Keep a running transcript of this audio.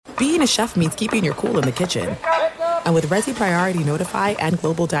being a chef means keeping your cool in the kitchen. And with Resi Priority Notify and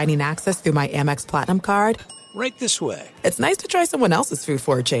Global Dining Access through my Amex Platinum card, right this way. It's nice to try someone else's food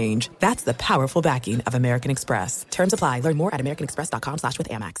for a change. That's the powerful backing of American Express. Terms apply. Learn more at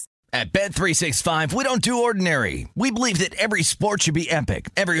americanexpress.com/withAmex. At Bet365, we don't do ordinary. We believe that every sport should be epic.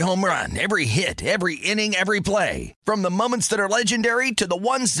 Every home run, every hit, every inning, every play. From the moments that are legendary to the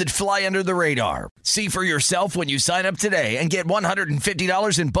ones that fly under the radar. See for yourself when you sign up today and get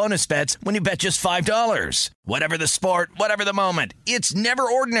 $150 in bonus bets when you bet just $5. Whatever the sport, whatever the moment, it's never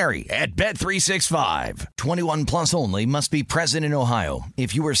ordinary at Bet365. 21 plus only. Must be present in Ohio.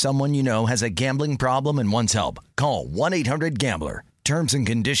 If you or someone you know has a gambling problem and wants help, call 1-800-GAMBLER. Terms and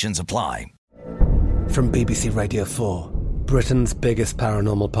conditions apply. From BBC Radio 4, Britain's biggest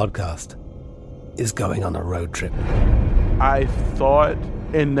paranormal podcast is going on a road trip. I thought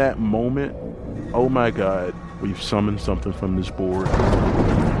in that moment, oh my God, we've summoned something from this board.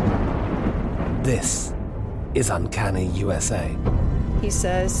 This is Uncanny USA. He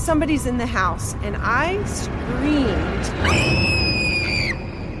says, somebody's in the house, and I screamed.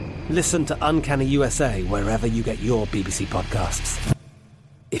 Listen to Uncanny USA wherever you get your BBC podcasts,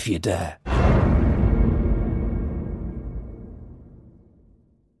 if you dare.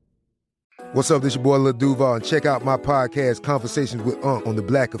 What's up, this your boy Lil Duval, and check out my podcast, Conversations with Unc, on the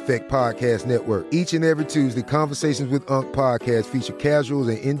Black Effect Podcast Network. Each and every Tuesday, Conversations with Unc podcast feature casuals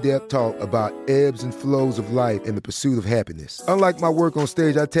and in-depth talk about ebbs and flows of life and the pursuit of happiness. Unlike my work on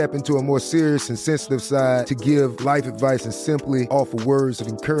stage, I tap into a more serious and sensitive side to give life advice and simply offer words of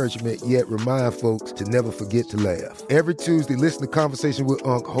encouragement, yet remind folks to never forget to laugh. Every Tuesday, listen to Conversations with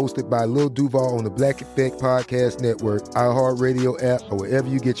Unc, hosted by Lil Duval on the Black Effect Podcast Network, iHeartRadio app, or wherever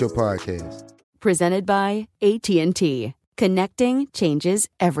you get your podcasts. Presented by AT&T. Connecting changes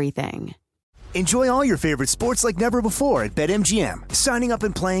everything. Enjoy all your favorite sports like never before at BetMGM. Signing up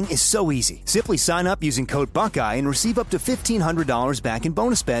and playing is so easy. Simply sign up using code Buckeye and receive up to $1,500 back in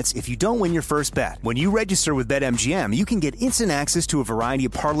bonus bets if you don't win your first bet. When you register with BetMGM, you can get instant access to a variety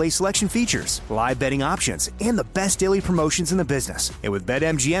of parlay selection features, live betting options, and the best daily promotions in the business. And with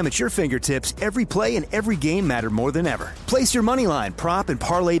BetMGM at your fingertips, every play and every game matter more than ever. Place your moneyline, prop, and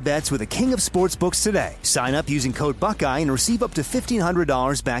parlay bets with the king of sportsbooks today. Sign up using code Buckeye and receive up to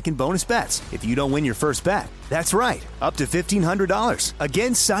 $1,500 back in bonus bets if you don't win your first bet. That's right, up to $1,500.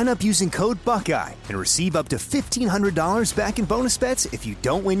 Again, sign up using code Buckeye and receive up to $1,500 back in bonus bets if you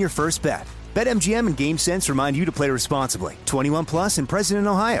don't win your first bet. BetMGM and GameSense remind you to play responsibly. 21 plus and present in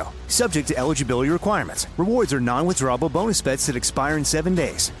Ohio. Subject to eligibility requirements. Rewards are non-withdrawable bonus bets that expire in 7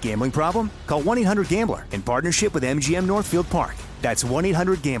 days. Gambling problem? Call 1-800-GAMBLER in partnership with MGM Northfield Park. That's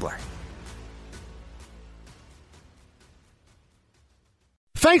 1-800-GAMBLER.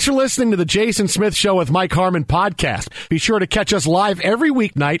 Thanks for listening to the Jason Smith Show with Mike Harmon podcast. Be sure to catch us live every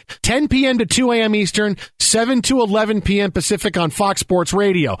weeknight, 10 p.m. to 2 a.m. Eastern, 7 to 11 p.m. Pacific on Fox Sports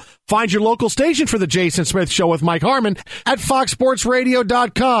Radio. Find your local station for the Jason Smith Show with Mike Harmon at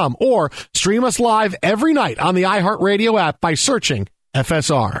foxsportsradio.com or stream us live every night on the iHeartRadio app by searching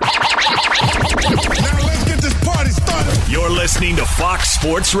FSR. Now let's get this party started. You're listening to Fox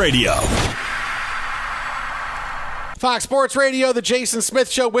Sports Radio. Fox Sports Radio, the Jason Smith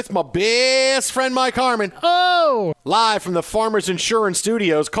Show with my best friend Mike Harmon. Oh! Live from the Farmers Insurance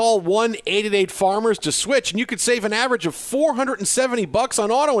Studios. Call 1-888-FARMERS to switch, and you could save an average of $470 on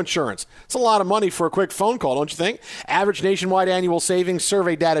auto insurance. It's a lot of money for a quick phone call, don't you think? Average nationwide annual savings,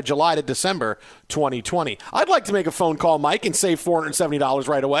 survey data July to December 2020. I'd like to make a phone call, Mike, and save $470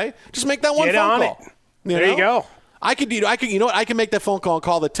 right away. Just make that one Get phone on call. It. There you go. I could make that phone call and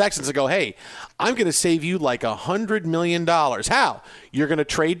call the Texans and go, hey, I'm going to save you like $100 million. How? You're going to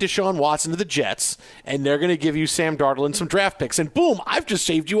trade Deshaun Watson to the Jets, and they're going to give you Sam Darnold and some draft picks. And boom, I've just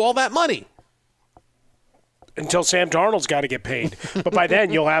saved you all that money. Until Sam Darnold's got to get paid. But by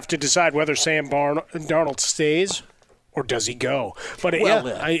then, you'll have to decide whether Sam Darnold stays or does he go. But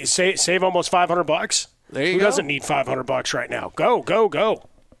I save almost $500. There you go. Who doesn't need $500 right now? Go.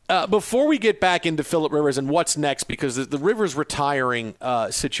 Before we get back into Phillip Rivers and what's next, because the Rivers retiring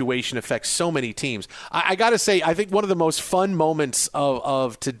situation affects so many teams, I got to say, I think one of the most fun moments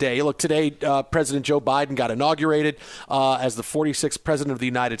of today, today President Joe Biden got inaugurated as the 46th President of the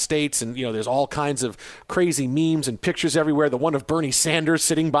United States, and there's all kinds of crazy memes and pictures everywhere. The one of Bernie Sanders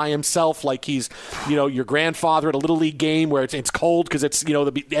sitting by himself like he's, your grandfather at a Little League game where it's cold because it's,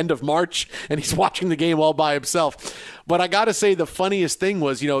 the end of March, and he's watching the game all by himself. But I got to say, the funniest thing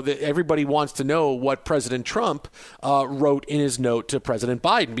was, everybody wants to know what President Trump wrote in his note to President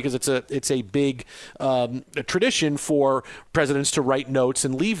Biden, because it's a big tradition for presidents to write notes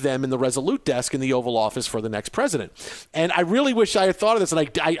and leave them in the Resolute desk in the Oval Office for the next president. And I really wish I had thought of this, and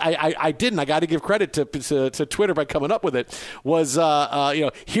I didn't. I got to give credit to Twitter by coming up with it. Was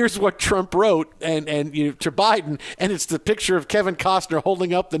here's what Trump wrote and to Biden, and it's the picture of Kevin Costner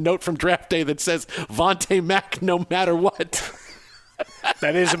holding up the note from draft day that says Vontae Mack no matter what.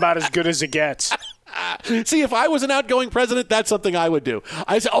 That is about as good as it gets. See, if I was an outgoing president, that's something I would do.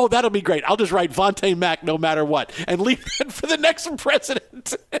 I say, that'll be great. I'll just write Vontae Mack no matter what and leave that for the next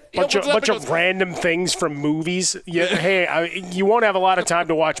president. Bunch of random things from movies. You won't have a lot of time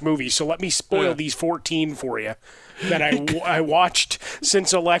to watch movies, so let me spoil these 14 for you that I watched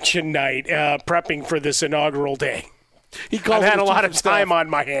since election night, prepping for this inaugural day. I've had a lot of time on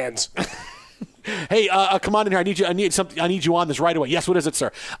my hands. Hey, come on in here. I need you on this right away. Yes, what is it,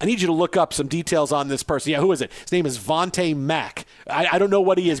 sir? I need you to look up some details on this person. Yeah, who is it? His name is Vontae Mack. I don't know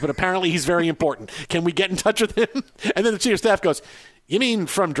what he is, but apparently he's very important. Can we get in touch with him? And then the chief of staff goes, you mean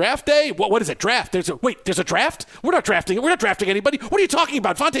from draft day? What is it, draft? There's a draft? We're not drafting it. We're not drafting anybody. What are you talking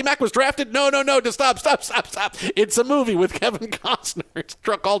about? Vontae Mack was drafted? No. Just stop. It's a movie with Kevin Costner. It's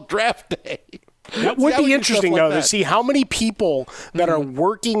called Draft Day. That would be interesting, though, to see how many people that are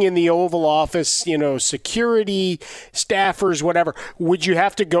working in the Oval Office, security, staffers, whatever, would you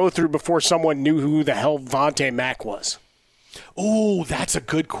have to go through before someone knew who the hell Vontae Mack was? Oh, that's a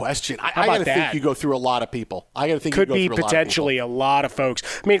good question. I got to think you go through a lot of people. I got to think could be potentially a lot of folks.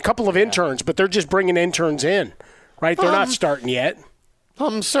 I mean, a couple of interns, but they're just bringing interns in, right? They're not starting yet.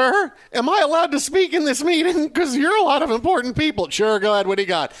 Sir, am I allowed to speak in this meeting? Because you're a lot of important people. Sure, go ahead. What do you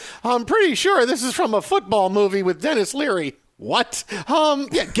got? I'm pretty sure this is from a football movie with Dennis Leary. What?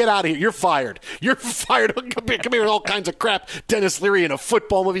 Get out of here. You're fired. You're fired. Come here with all kinds of crap. Dennis Leary in a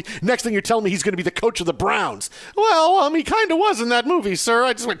football movie. Next thing you're telling me he's going to be the coach of the Browns. Well, he kind of was in that movie, sir.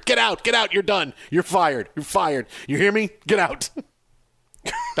 I just went, get out. You're done. You're fired. You hear me? Get out.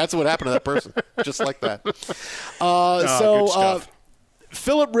 That's what happened to that person. Just like that. Good stuff.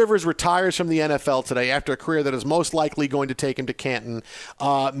 Philip Rivers retires from the NFL today after a career that is most likely going to take him to Canton,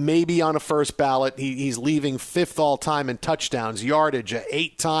 maybe on a first ballot. He's leaving 5th all-time in touchdowns, yardage, an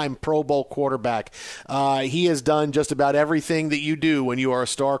 8-time Pro Bowl quarterback. He has done just about everything that you do when you are a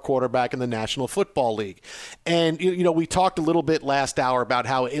star quarterback in the National Football League. And, we talked a little bit last hour about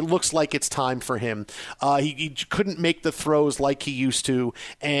how it looks like it's time for him. He couldn't make the throws like he used to.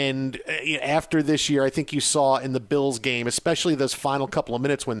 And after this year, I think you saw in the Bills game, especially those final couple of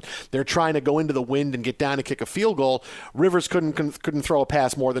minutes when they're trying to go into the wind and get down and kick a field goal, Rivers couldn't throw a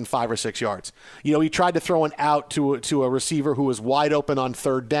pass more than 5 or 6 yards. He tried to throw an out to a receiver who was wide open on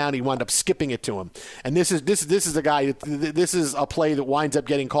 3rd down. He wound up skipping it to him. And this is a guy. This is a play that winds up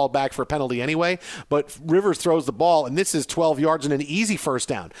getting called back for a penalty anyway. But Rivers throws the ball, and this is 12 yards and an easy first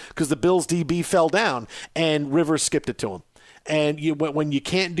down because the Bills DB fell down and Rivers skipped it to him. And when you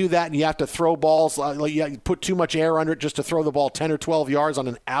can't do that and you have to throw balls, you put too much air under it just to throw the ball 10 or 12 yards on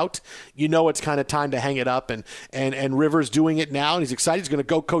an out, it's kind of time to hang it up. And Rivers doing it now, and he's excited. He's going to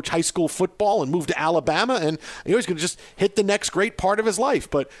go coach high school football and move to Alabama, and he's going to just hit the next great part of his life.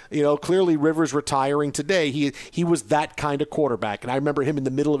 But, clearly Rivers retiring today, he was that kind of quarterback. And I remember him in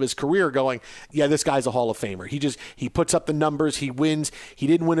the middle of his career going, yeah, this guy's a Hall of Famer. He puts up the numbers, he wins. He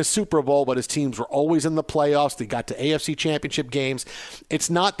didn't win a Super Bowl, but his teams were always in the playoffs. They got to AFC Championship games. It's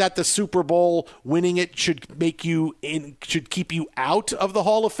not that the Super Bowl winning it should keep you out of the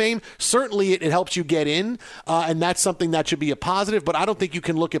Hall of Fame. Certainly it helps you get in, and that's something that should be a positive, but I don't think you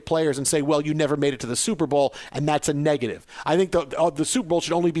can look at players and say, well, you never made it to the Super Bowl, and that's a negative. I think the Super Bowl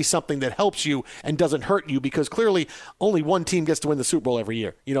should only be something that helps you and doesn't hurt you, because clearly only one team gets to win the Super Bowl every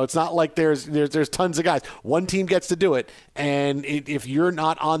year. It's not like there's tons of guys. One team gets to do it, and if you're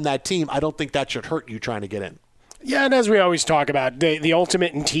not on that team, I don't think that should hurt you trying to get in. Yeah, and as we always talk about, the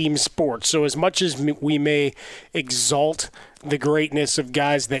ultimate in team sports. So as much as we may exalt the greatness of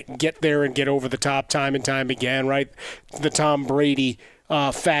guys that get there and get over the top time and time again, right? The Tom Brady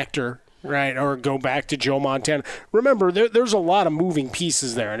factor, right? Or go back to Joe Montana. Remember, there's a lot of moving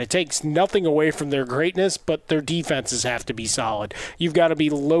pieces there, and it takes nothing away from their greatness, but their defenses have to be solid. You've got to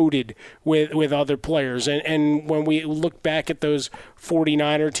be loaded with other players. And when we look back at those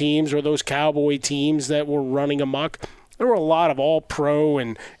 49er teams or those Cowboy teams that were running amok, There were a lot of all-pro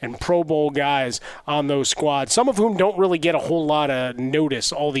and Pro Bowl guys on those squads, some of whom don't really get a whole lot of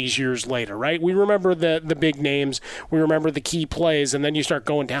notice all these years later, right? We remember the big names. We remember the key plays, and then you start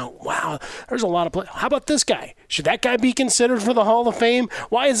going down, wow, there's a lot of plays. How about this guy? Should that guy be considered for the Hall of Fame?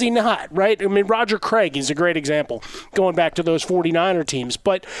 Why is he not, right? I mean, Roger Craig is a great example, going back to those 49er teams.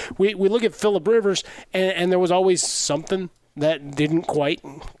 But we look at Phillip Rivers, and there was always something that didn't quite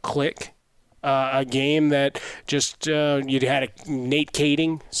click. A game that just you'd had Nate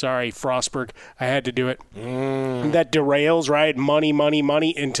Kading, sorry, Frostberg, I had to do it, that derails, right?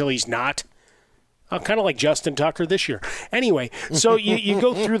 Money until he's not. Kind of like Justin Tucker this year. Anyway, so you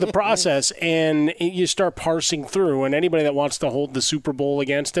go through the process and you start parsing through, and anybody that wants to hold the Super Bowl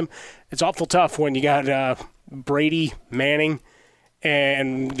against him, it's awful tough when you got Brady, Manning,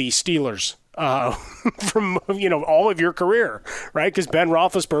 and the Steelers. From all of your career, right? Because Ben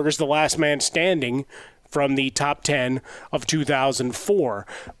Roethlisberger's the last man standing from the top 10 of 2004.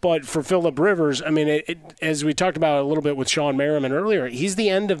 But for Phillip Rivers, I mean, as we talked about a little bit with Sean Merriman earlier, he's the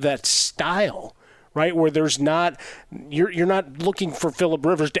end of that style, right? Where there's not you're not looking for Phillip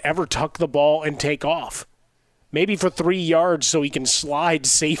Rivers to ever tuck the ball and take off. Maybe for 3 yards so he can slide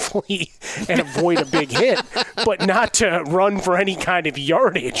safely and avoid a big hit, but not to run for any kind of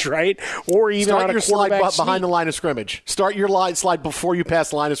yardage, right? Or even Start on a your slide behind the sneak. line of scrimmage. Start your slide before you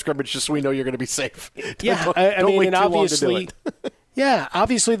pass the line of scrimmage, just so we know you're going to be safe. Yeah, don't I mean, wait and too long to obviously, do it. yeah,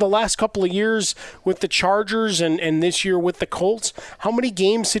 obviously the last couple of years with the Chargers and this year with the Colts, how many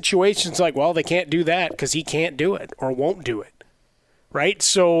game situations like, well, they can't do that because he can't do it or won't do it. Right,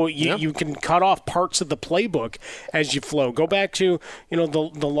 so you can cut off parts of the playbook as you flow. Go back to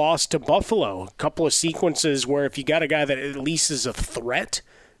the loss to Buffalo. A couple of sequences where if you got a guy that at least is a threat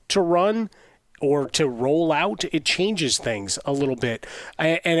to run or to roll out, it changes things a little bit.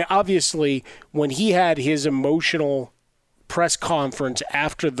 And obviously, when he had his emotional press conference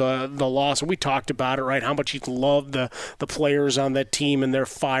after the loss, and we talked about it, right? How much he loved the players on that team and their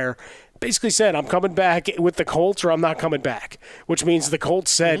fire. Basically said, I'm coming back with the Colts or I'm not coming back, which means the Colts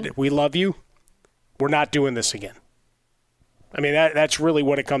said, we love you. We're not doing this again. I mean, that's really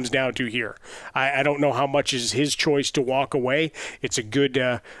what it comes down to here. I don't know how much is his choice to walk away. It's a good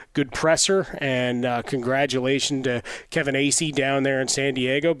presser, and congratulations to Kevin Acee down there in San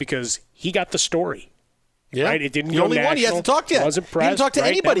Diego because he got the story. Yeah. Right? It didn't the go only national. one he hasn't talked yet. Wasn't He pressed, didn't talk to right?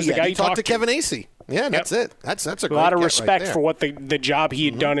 anybody yet. He He talked to Kevin Acee. Yeah, that's it. That's a great lot of get respect right for what the job he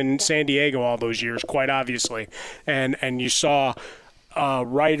had done in San Diego all those years, quite obviously. And you saw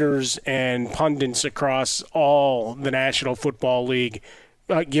writers and pundits across all the National Football League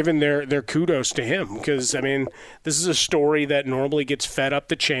giving their kudos to him because, I mean, this is a story that normally gets fed up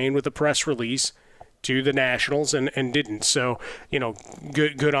the chain with a press release to the Nationals and didn't. So,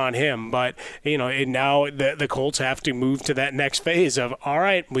 good on him. But, and now the Colts have to move to that next phase of, all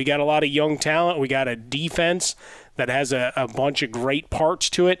right, we got a lot of young talent. We got a defense that has a bunch of great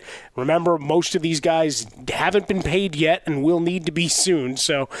parts to it. Remember, most of these guys haven't been paid yet and will need to be soon.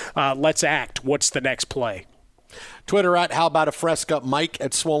 So let's act. What's the next play? Twitter at How About a Fresca, Mike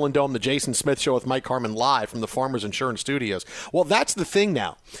at Swollen Dome, the Jason Smith Show with Mike Harmon live from the Farmers Insurance Studios. Well, that's the thing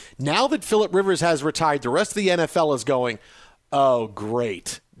now. Now that Phillip Rivers has retired, the rest of the NFL is going, oh,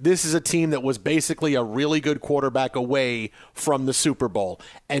 great. This is a team that was basically a really good quarterback away from the Super Bowl.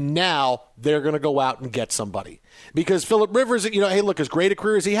 And now they're going to go out and get somebody. Because Phillip Rivers, hey, look, as great a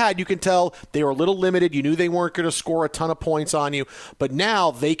career as he had, you can tell they were a little limited. You knew they weren't going to score a ton of points on you. But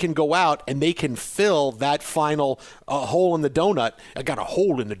now they can go out and they can fill that final hole in the donut. I got a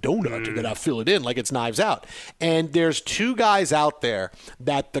hole in the donut. You got to fill it in like it's Knives Out. And there's two guys out there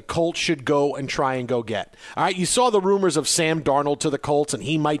that the Colts should go and try and go get. All right, you saw the rumors of Sam Darnold to the Colts, and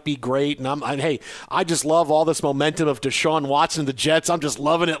he might be great. And hey, I just love all this momentum of Deshaun Watson, the Jets. I'm just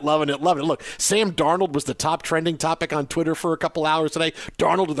loving it. Look, Sam Darnold was the top trending topic on Twitter for a couple hours today.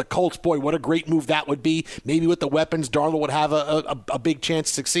 Darnold to the Colts, boy, what a great move that would be. Maybe with the weapons, Darnold would have a big chance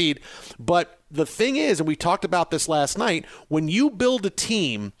to succeed. But the thing is, and we talked about this last night, when you build a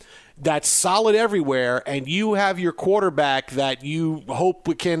team that's solid everywhere and you have your quarterback that you hope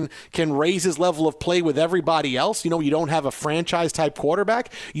can raise his level of play with everybody else, you don't have a franchise-type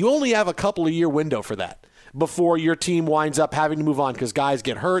quarterback, you only have a couple-of-year window for that before your team winds up having to move on because guys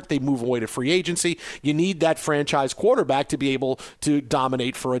get hurt, they move away to free agency. You need that franchise quarterback to be able to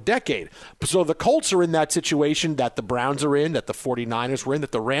dominate for a decade. So the Colts are in that situation that the Browns are in, that the 49ers were in,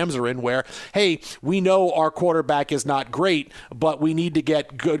 that the Rams are in, where, hey, we know our quarterback is not great, but we need to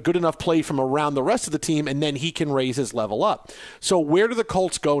get good enough play from around the rest of the team, and then he can raise his level up. So where do the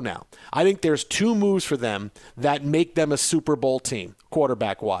Colts go now? I think there's two moves for them that make them a Super Bowl team,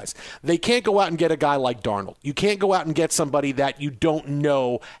 quarterback-wise. They can't go out and get a guy like Darnold. Darnold. You can't go out and get somebody that you don't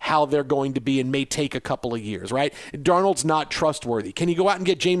know how they're going to be and may take a couple of years, right? Darnold's not trustworthy. Can you go out and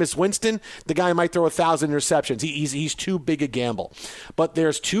get Jameis Winston? The guy might throw 1,000 interceptions. He's too big a gamble. But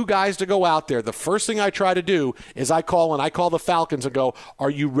there's two guys to go out there. The first thing I try to do is I call the Falcons and go, are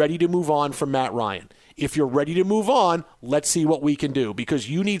you ready to move on from Matt Ryan? If you're ready to move on, let's see what we can do, because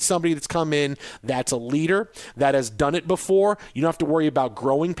you need somebody that's come in that's a leader, that has done it before. You don't have to worry about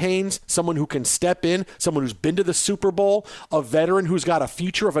growing pains, someone who can step in, someone who's been to the Super Bowl, a veteran who's got a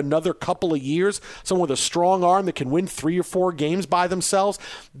future of another couple of years, someone with a strong arm that can win 3 or 4 games by themselves.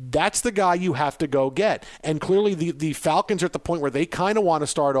 That's the guy you have to go get. And clearly the Falcons are at the point where they kind of want to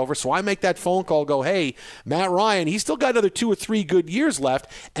start over, so I make that phone call, go, hey, Matt Ryan, he's still got another 2 or 3 good years left,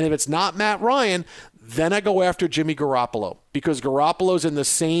 and if it's not Matt Ryan, then I go after Jimmy Garoppolo, because Garoppolo's in the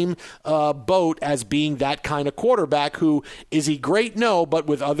same boat as being that kind of quarterback who, is he great? No, but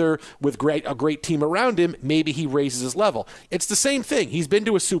with a great team around him, maybe he raises his level. It's the same thing. He's been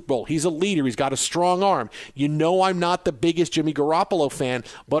to a Super Bowl. He's a leader. He's got a strong arm. You know I'm not the biggest Jimmy Garoppolo fan,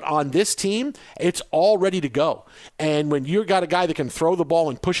 but on this team, it's all ready to go. And when you've got a guy that can throw the ball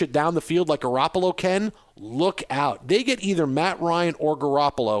and push it down the field like Garoppolo can, look out. They get either Matt Ryan or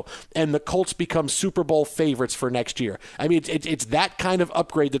Garoppolo, and the Colts become Super Bowl favorites for next year. I mean, it's that kind of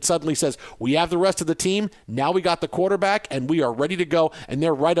upgrade that suddenly says, we have the rest of the team, now we got the quarterback, and we are ready to go, and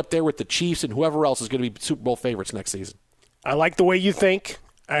they're right up there with the Chiefs and whoever else is going to be Super Bowl favorites next season. I like the way you think.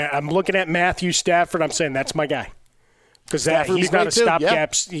 I'm looking at Matthew Stafford. I'm saying that's my guy. Because he's not a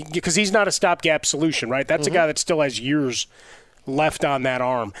stopgap. Because he's not a stopgap solution, right? That's a guy that still has years left on that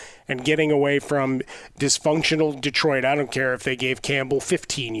arm, and getting away from dysfunctional Detroit. I don't care if they gave Campbell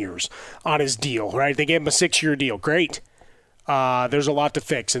 15 years on his deal, right? They gave him a 6-year deal. Great. There's a lot to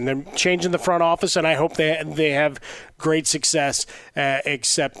fix, and they're changing the front office, and I hope they have great success,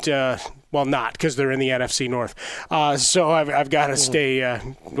 except not, because they're in the NFC North. So I've got to stay.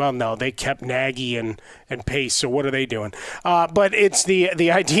 No, they kept Nagy and Pace. So what are they doing? But it's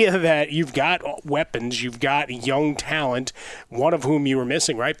the idea that you've got weapons, you've got young talent, one of whom you were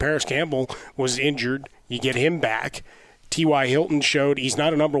missing, right? Paris Campbell was injured. You get him back. T.Y. Hilton showed he's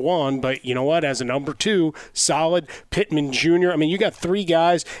not a number 1, but you know what? As a number 2, solid. Pittman Jr. I mean, you got 3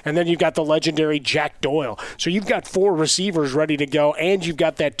 guys, and then you've got the legendary Jack Doyle. So you've got 4 receivers ready to go, and you've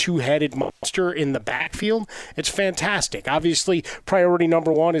got that 2-headed monster in the backfield. It's fantastic. Obviously, priority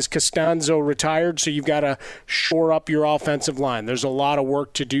number 1 is Costanzo retired, so you've got to shore up your offensive line. There's a lot of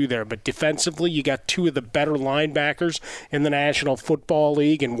work to do there, but defensively, you got 2 of the better linebackers in the National Football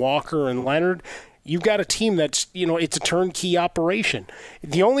League, in Walker and Leonard. You've got a team that's, it's a turnkey operation.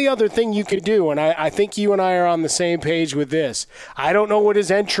 The only other thing you could do, and I think you and I are on the same page with this, I don't know what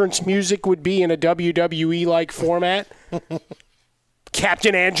his entrance music would be in a WWE-like format.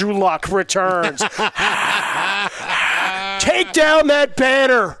 Captain Andrew Luck returns. Take down that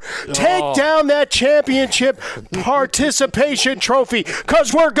banner. Take down that championship participation trophy,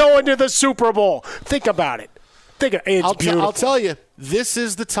 because we're going to the Super Bowl. Think about it. It's beautiful. I'll tell you, this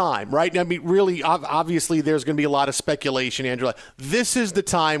is the time, right? I mean, really, obviously, there's going to be a lot of speculation, Andrew. This is the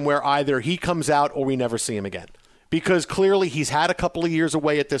time where either he comes out or we never see him again. Because clearly he's had a couple of years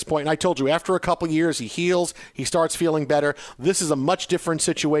away at this point. And I told you, after a couple of years, he heals, he starts feeling better. This is a much different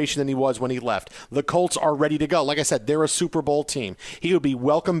situation than he was when he left. The Colts are ready to go. Like I said, they're a Super Bowl team. He would be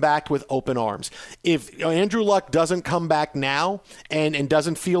welcomed back with open arms. If Andrew Luck doesn't come back now and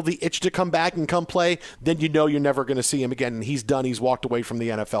doesn't feel the itch to come back and come play, then you know you're never going to see him again. And he's done. He's walked away from the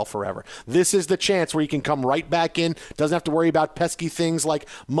NFL forever. This is the chance where he can come right back in, doesn't have to worry about pesky things like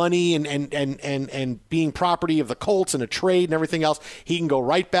money and being property of the Colts and a trade and everything else. He can go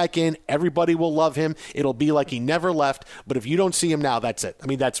right back in. Everybody will love him. It'll be like he never left. But if you don't see him now, that's it. I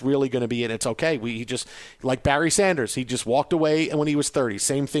mean, that's really going to be it. It's okay. He just, like Barry Sanders, he just walked away when he was 30.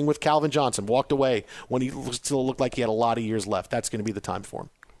 Same thing with Calvin Johnson. Walked away when he still looked like he had a lot of years left. That's going to be the time for him.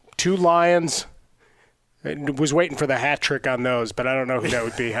 2 Lions. I was waiting for the hat trick on those, but I don't know who that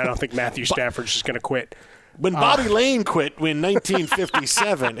would be. I don't think Matthew Stafford's just going to quit. When Bobby Lane quit in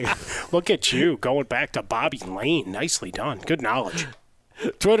 1957. Look at you, going back to Bobby Lane. Nicely done. Good knowledge.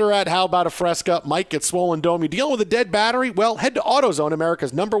 Twitter at How About a Fresca. Mike at Swollen Dome. You dealing with a dead battery? Well, head to AutoZone,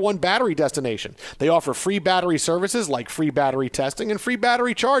 America's #1 battery destination. They offer free battery services like free battery testing and free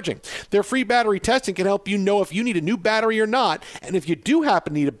battery charging. Their free battery testing can help you know if you need a new battery or not, and if you do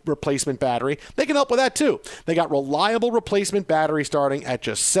happen to need a replacement battery, they can help with that too. They got reliable replacement batteries starting at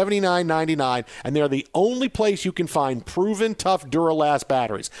just $79.99, and they're the only place you can find proven tough Duralast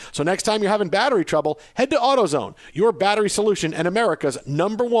batteries. So next time you're having battery trouble, head to AutoZone, your battery solution and America's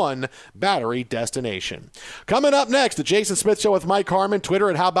 #1 battery destination. Coming up next, the Jason Smith Show with Mike Harmon. Twitter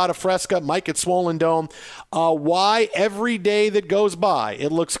at How About a Fresca, Mike at Swollen Dome. Why every day that goes by,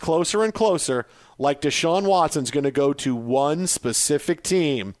 it looks closer and closer like Deshaun Watson's going to go to one specific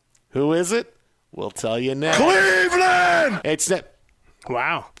team. Who is it? We'll tell you next. Cleveland!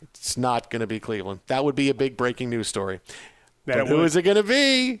 Wow. It's not going to be Cleveland. That would be a big breaking news story. But who is it going to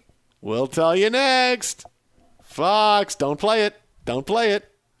be? We'll tell you next. Fox, don't play it. Don't play it.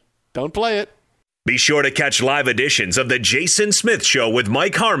 Don't play it. Be sure to catch live editions of The Jason Smith Show with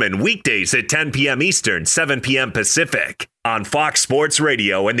Mike Harmon weekdays at 10 p.m. Eastern, 7 p.m. Pacific on Fox Sports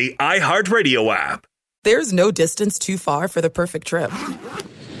Radio and the iHeartRadio app. There's no distance too far for the perfect trip.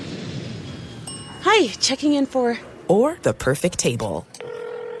 Hi, checking in for... Or the perfect table.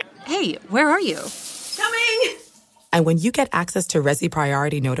 Hey, where are you? Coming! And when you get access to Resi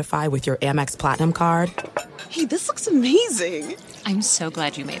Priority Notify with your Amex Platinum card... Hey, this looks amazing. I'm so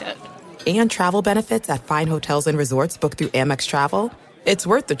glad you made it. And travel benefits at fine hotels and resorts booked through Amex Travel, it's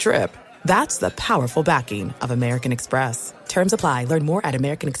worth the trip. That's the powerful backing of American Express. Terms apply. Learn more at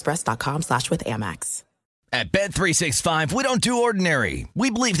americanexpress.com/withAmex. At Bet365, we don't do ordinary. We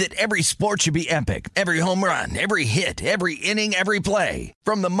believe that every sport should be epic. Every home run, every hit, every inning, every play.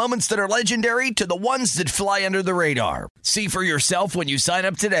 From the moments that are legendary to the ones that fly under the radar. See for yourself when you sign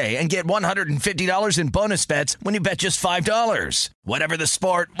up today and get $150 in bonus bets when you bet just $5. Whatever the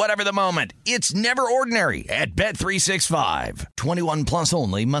sport, whatever the moment, it's never ordinary at Bet365. 21 plus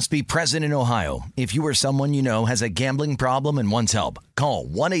only. Must be present in Ohio. If you or someone you know has a gambling problem and wants help, call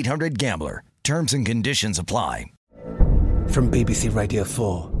 1-800-GAMBLER. Terms and conditions apply. From BBC Radio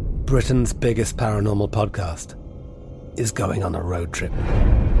 4, Britain's biggest paranormal podcast is going on a road trip.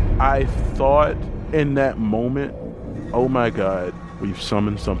 I thought in that moment, oh my God, we've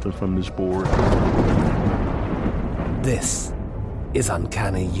summoned something from this board. This is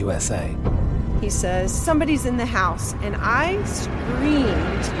Uncanny USA. He says, somebody's in the house, and I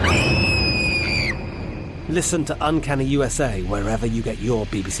screamed. Listen to Uncanny USA wherever you get your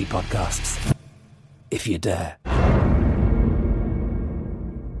BBC podcasts, if you dare.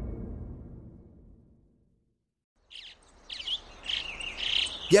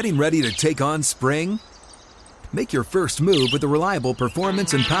 Getting ready to take on spring? Make your first move with the reliable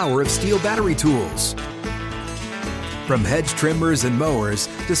performance and power of Steel battery tools. From hedge trimmers and mowers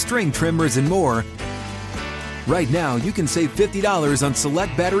to string trimmers and more, right now you can save $50 on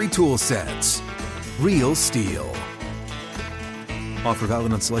select battery tool sets. Real Steel. Offer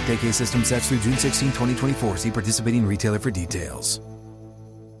valid on select AK system sets through June 16, 2024. See participating retailer for details.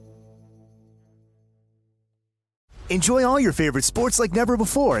 Enjoy all your favorite sports like never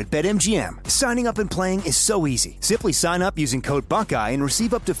before at BetMGM. Signing up and playing is so easy. Simply sign up using code Buckeye and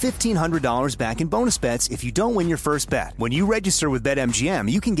receive up to $1,500 back in bonus bets if you don't win your first bet. When you register with BetMGM,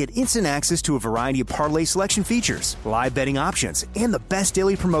 you can get instant access to a variety of parlay selection features, live betting options, and the best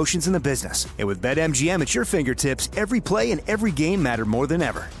daily promotions in the business. And with BetMGM at your fingertips, every play and every game matter more than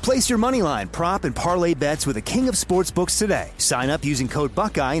ever. Place your moneyline, prop, and parlay bets with the king of sportsbooks today. Sign up using code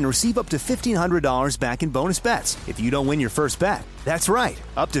Buckeye and receive up to $1,500 back in bonus bets if you don't win your first bet. That's right,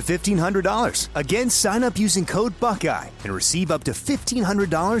 up to $1,500. Again, sign up using code Buckeye and receive up to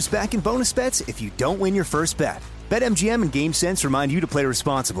 $1,500 back in bonus bets if you don't win your first bet. BetMGM and GameSense remind you to play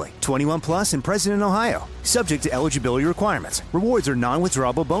responsibly. 21 plus and present in Ohio. Subject to eligibility requirements. Rewards are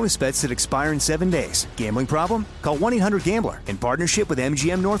non-withdrawable bonus bets that expire in 7 days. Gambling problem? Call 1-800-GAMBLER in partnership with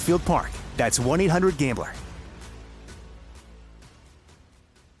MGM Northfield Park. That's 1-800-GAMBLER.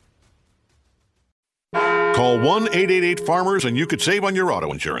 Call 1-888-FARMERS and you could save on your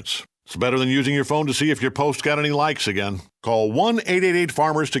auto insurance. It's better than using your phone to see if your post got any likes again. Call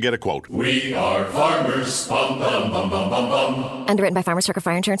 1-888-FARMERS to get a quote. We are farmers. Bum, bum, bum, bum, bum, bum. Underwritten by Farmers Circle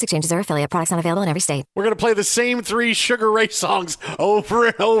Fire Insurance Exchanges or affiliate. Products not available in every state. We're going to play the same 3 Sugar Ray songs over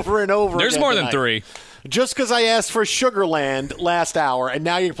and over and over There's again more tonight. than 3. Just because I asked for Sugarland last hour, and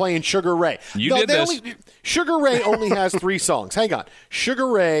now you're playing Sugar Ray. You did this. Sugar Ray only has 3 songs. Hang on. Sugar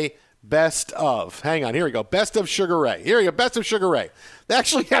Ray, Best of. Hang on. Here we go. Best of Sugar Ray. Here we go. Best of Sugar Ray. They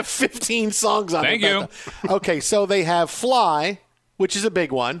actually have 15 songs on it. Thank you. Okay, so they have Fly, which is a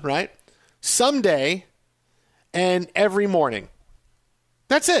big one, right? Someday, and Every Morning.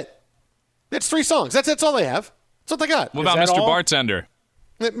 That's it. That's 3 songs. That's all they have. That's what they got. What about Mr. Bartender?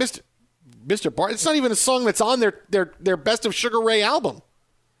 Mr. Bart. It's not even a song that's on their Best of Sugar Ray album.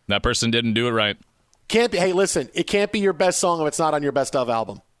 That person didn't do it right. Can't be. Hey, listen. It can't be your best song if it's not on your Best of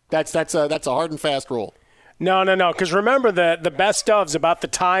album. That's a hard and fast rule. No. Because remember, the best ofs, about the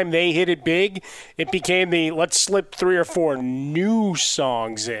time they hit it big, it became the let's slip 3 or 4 new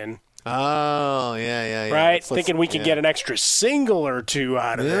songs in. Oh, yeah. Right? Thinking we can get an extra single or two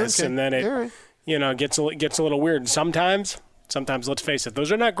out of this, and then it gets a little weird. And sometimes, let's face it,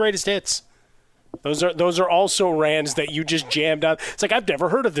 those are not greatest hits. Those are also rans that you just jammed on. It's like, I've never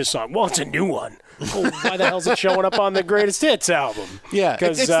heard of this song. Well, it's a new one. Well, why the hell is it showing up on the greatest hits album? Yeah.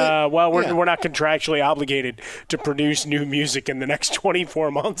 Because, we're not contractually obligated to produce new music in the next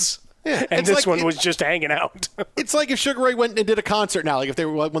 24 months. Yeah, and this one was just hanging out. It's like if Sugar Ray went and did a concert now. Like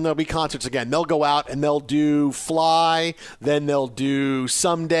when there'll be concerts again, they'll go out and they'll do Fly, then they'll do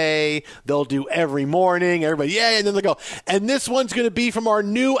Someday, they'll do Every Morning. Everybody, and then they'll go. And this one's going to be from our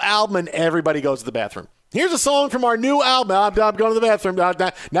new album, and everybody goes to the bathroom. Here's a song from our new album. I'm going to the bathroom.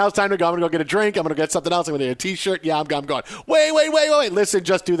 Now it's time to go. I'm going to go get a drink. I'm going to get something else. I'm going to get a T-shirt. Yeah, I'm going. Wait. Listen,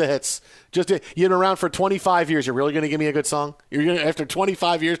 just do the hits. You've been around for 25 years. You're really going to give me a good song? After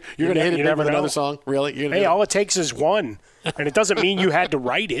 25 years, you're going to hit it big with another song? Really? Hey, all it takes is one. And it doesn't mean you had to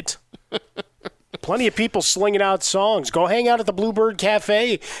write it. Plenty of people slinging out songs. Go hang out at the Bluebird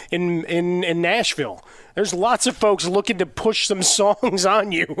Cafe in Nashville. There's lots of folks looking to push some songs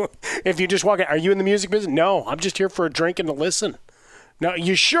on you. If you just walk in, are you in the music business? No, I'm just here for a drink and to listen. No,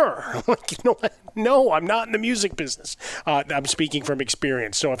 you sure? No, I'm not in the music business. I'm speaking from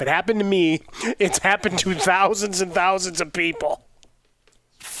experience. So if it happened to me, it's happened to thousands and thousands of people.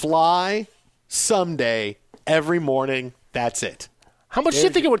 Fly, Someday, Every Morning, that's it. How much do you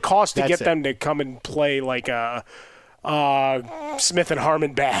think it would cost to get them to come and play like a Smith and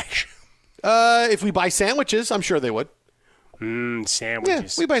Harmon Bash? If we buy sandwiches, I'm sure they would.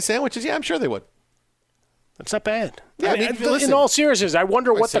 Sandwiches. Yeah, we buy sandwiches. Yeah, I'm sure they would. That's not bad. Yeah, in all seriousness, I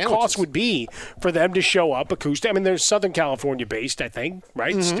wonder what the cost would be for them to show up acoustic. I mean, they're Southern California based, I think,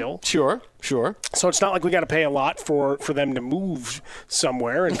 right? Mm-hmm. Still. Sure. So it's not like we got to pay a lot for them to move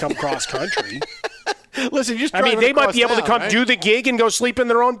somewhere and come cross country. Listen, they might be able to come do the gig and go sleep in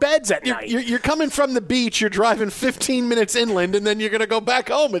their own beds at night. You're coming from the beach, you're driving 15 minutes inland, and then you're going to go back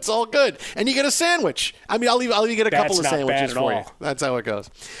home. It's all good. And you get a sandwich. I mean, I'll even get a couple of sandwiches for you. That's how it goes.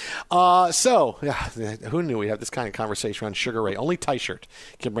 Who knew we'd have this kind of conversation around Sugar Ray? Only Tyshirt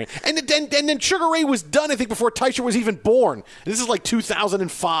can bring. And then Sugar Ray was done, I think, before Tyshirt was even born. This is like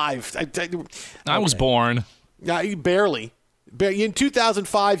 2005. I was born. Barely. In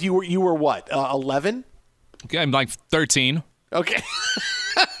 2005, you were what? 11? Okay, I'm like 13. Okay.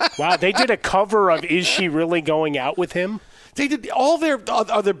 Wow, they did a cover of "Is She Really Going Out with Him"? They did all their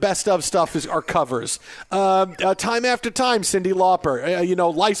other best of stuff are covers. Time After Time, Cyndi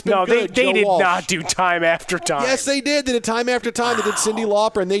Lauper. Life's Been Good. They did Walsh. not do Time After Time. Yes, they did. They did Time After Time. They did Cyndi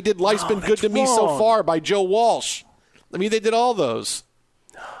Lauper, and they did Life's Been Good to Me So Far by Joe Walsh. I mean, they did all those.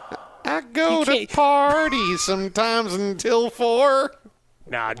 I go to parties sometimes until 4.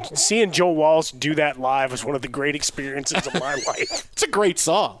 Nah, seeing Joe Walsh do that live was one of the great experiences of my life. It's a great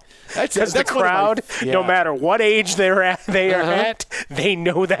song. Because the crowd, no matter what age they are at, they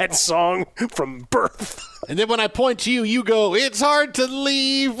know that song from birth. And then when I point to you, you go, "It's hard to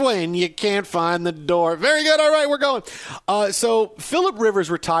leave when you can't find the door." Very good. All right, we're going. So Philip Rivers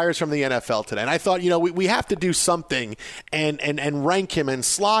retires from the NFL today. And I thought, we have to do something and rank him and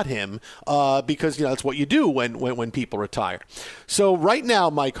slot him because, that's what you do when people retire. So right now,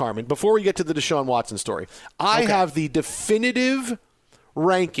 Mike Harmon, before we get to the Deshaun Watson story, I have the definitive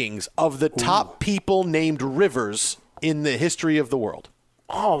rankings of the top people named Rivers in the history of the world.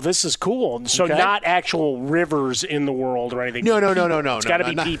 Oh, this is cool. So not actual rivers in the world or anything. No. It's got to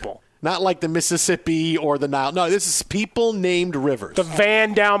be people. Not like the Mississippi or the Nile. No, this is people named Rivers. The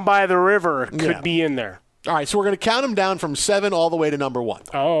van down by the river could be in there. All right, so we're going to count them down from 7 all the way to number 1.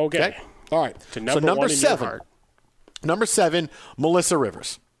 Oh, okay. All right. So number 7. Number 7, Melissa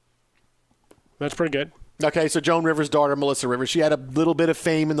Rivers. That's pretty good. Okay, so Joan Rivers' daughter, Melissa Rivers, she had a little bit of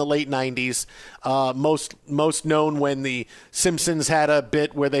fame in the late 90s. Most known when the Simpsons had a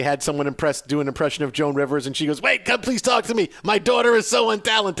bit where they had someone do an impression of Joan Rivers, and she goes, "Wait, come, please talk to me. My daughter is so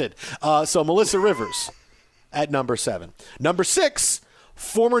untalented." So Melissa Rivers at number 7. Number 6,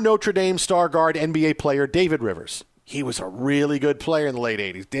 former Notre Dame star guard NBA player David Rivers. He was a really good player in the late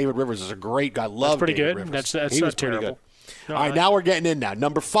 80s. David Rivers is a great guy. Love pretty David good. Rivers. That's he not was pretty terrible. good. All right, now we're getting in now.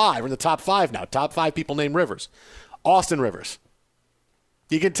 Number 5. We're in the top 5 now. Top 5 people named Rivers. Austin Rivers.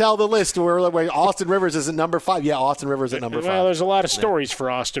 You can tell the list where Austin Rivers is at number 5. Yeah, Austin Rivers at number 5. Well, there's a lot of stories for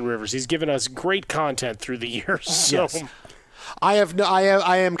Austin Rivers. He's given us great content through the years. So. Yes.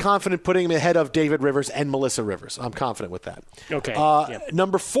 I am confident putting him ahead of David Rivers and Melissa Rivers. I'm confident with that. Okay.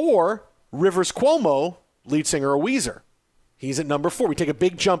 Number 4, Rivers Cuomo, lead singer of Weezer. He's at number 4. We take a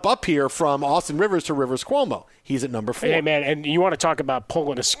big jump up here from Austin Rivers to Rivers Cuomo. He's at number 4. Hey, man, and you want to talk about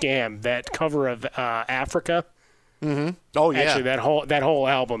pulling a scam. That cover of Africa Mm-hmm. Oh, yeah. Actually, that whole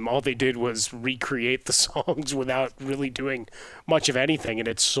album, all they did was recreate the songs without really doing much of anything, and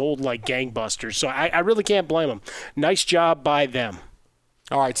it sold like gangbusters. So I really can't blame them. Nice job by them.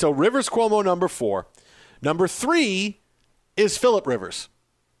 All right, so Rivers Cuomo, number 4. Number 3 is Philip Rivers.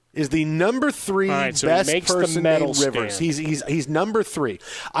 Is the number 3 so best person named Rivers. He's number 3.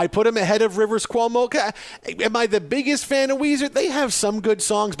 I put him ahead of Rivers Cuomo. Am I the biggest fan of Weezer? They have some good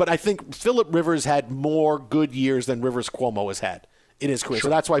songs, but I think Philip Rivers had more good years than Rivers Cuomo has had in his career. Sure. So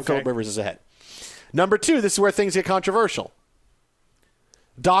that's why Philip Rivers is ahead. Number 2, this is where things get controversial.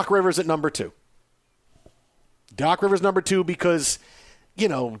 Doc Rivers at number 2. Doc Rivers number 2 because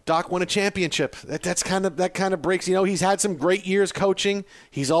Doc won a championship. That kind of breaks. He's had some great years coaching.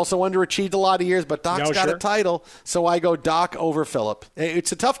 He's also underachieved a lot of years, but Doc's got a title, so I go Doc over Philip.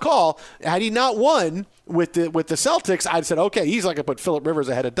 It's a tough call. Had he not won with the Celtics, I'd said, okay, he's not going to put Philip Rivers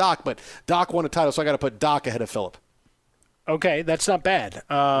ahead of Doc, but Doc won a title, so I got to put Doc ahead of Philip. Okay, that's not bad.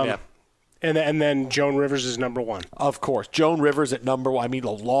 Yeah. And then Joan Rivers is number 1. Of course. Joan Rivers at number 1. I mean,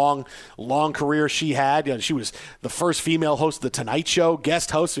 the long career she had. She was the first female host of The Tonight Show, guest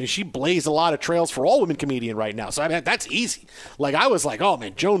host. I mean, she blazed a lot of trails for all women comedian right now. So, I mean, that's easy. Like, I was like, oh,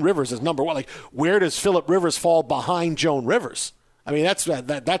 man, Joan Rivers is number 1. Like, where does Philip Rivers fall behind Joan Rivers? I mean,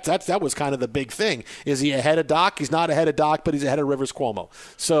 that was kind of the big thing. Is he ahead of Doc? He's not ahead of Doc, but he's ahead of Rivers Cuomo.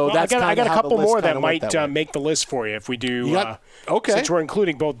 So I got a couple more that might make the list for you if we do. Okay. Since we're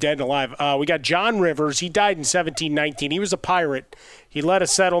including both dead and alive, we got John Rivers. He died in 1719. He was a pirate. He led a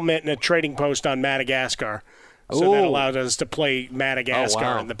settlement and a trading post on Madagascar. So that allowed us to play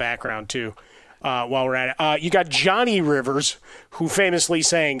Madagascar in the background too. While we're at it. You got Johnny Rivers, who famously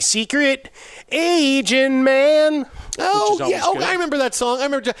sang Secret Agent Man. Oh, yeah. Oh, I remember that song.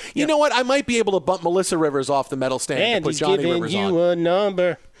 You know what? I might be able to bump Melissa Rivers off the medal stand and to put Johnny Rivers on. And he's giving you a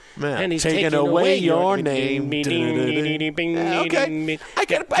number. Man, and he's taking away your name. Okay. I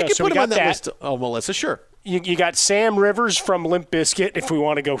can put him on that list. Oh, Melissa, sure. You got Sam Rivers from Limp Bizkit, if we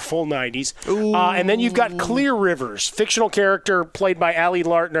want to go full 90s. And then you've got Clear Rivers, fictional character played by Ali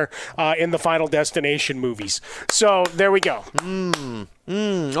Lartner in the Final Destination movies. So there we go.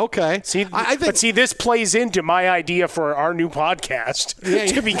 Okay. See, this plays into my idea for our new podcast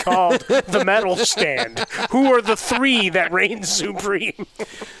to be called The Medal Stand. Who are the 3 that reign supreme?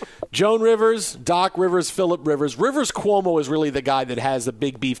 Joan Rivers, Doc Rivers, Philip Rivers. Rivers Cuomo is really the guy that has the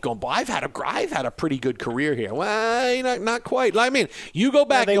big beef going. But I've had a pretty good career here. Well, not quite. I mean, you go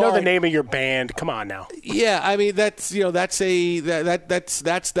back. They know the name of your band. Come on now. Yeah, I mean that's the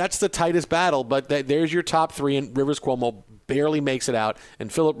tightest battle. But there's your top 3, and Rivers Cuomo barely makes it out, and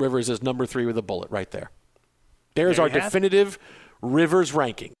Philip Rivers is number 3 with a bullet right there. There's our definitive Rivers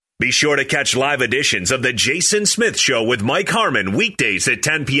ranking. Be sure to catch live editions of The Jason Smith Show with Mike Harmon weekdays at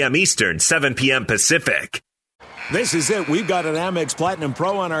 10 p.m. Eastern, 7 p.m. Pacific. This is it. We've got an Amex Platinum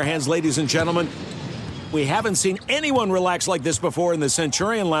Pro on our hands, ladies and gentlemen. We haven't seen anyone relax like this before in the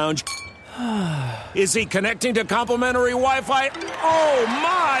Centurion Lounge. Is he connecting to complimentary Wi-Fi? Oh,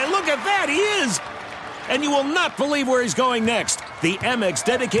 my! Look at that! He is! And you will not believe where he's going next. The Amex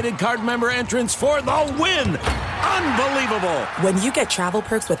dedicated card member entrance for the win. Unbelievable. When you get travel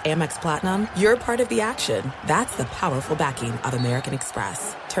perks with Amex Platinum, you're part of the action. That's the powerful backing of American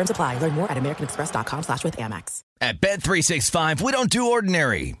Express. Terms apply. Learn more at americanexpress.com/withAmex. At Bet365, we don't do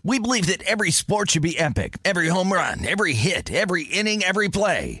ordinary. We believe that every sport should be epic. Every home run, every hit, every inning, every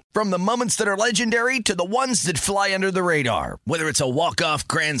play. From the moments that are legendary to the ones that fly under the radar. Whether it's a walk-off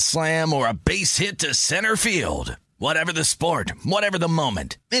grand slam or a base hit to center field. Whatever the sport, whatever the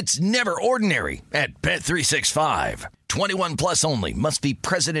moment. It's never ordinary at Bet365. 21 plus only. Must be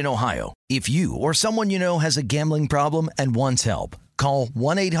present in Ohio. If you or someone you know has a gambling problem and wants help, call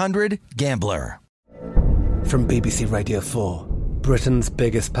 1-800-GAMBLER. From BBC Radio 4, Britain's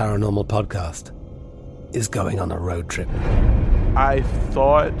biggest paranormal podcast is going on a road trip. I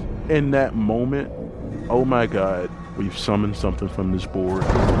thought in that moment, oh my God, we've summoned something from this board.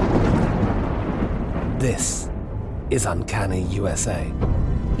 This is Uncanny USA.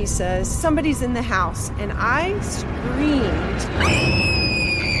 He says, somebody's in the house, and I screamed.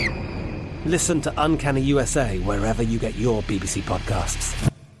 Listen to Uncanny USA wherever you get your BBC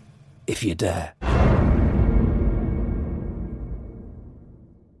podcasts, if you dare.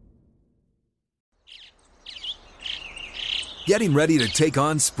 Getting ready to take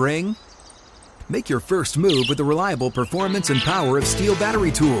on spring? Make your first move with the reliable performance and power of Steel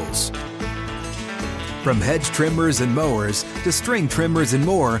battery tools. From hedge trimmers and mowers to string trimmers and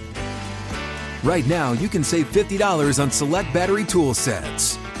more, right now you can save $50 on select battery tool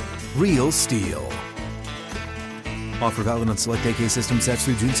sets. Real Steel. Offer valid on select AK system sets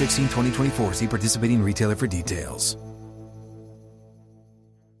through June 16, 2024. See participating retailer for details.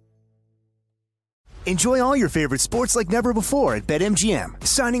 Enjoy all your favorite sports like never before at BetMGM.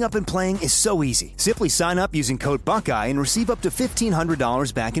 Signing up and playing is so easy. Simply sign up using code Buckeye and receive up to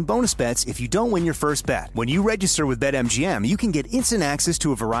 $1,500 back in bonus bets if you don't win your first bet. When you register with BetMGM, you can get instant access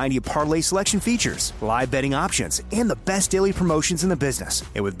to a variety of parlay selection features, live betting options, and the best daily promotions in the business.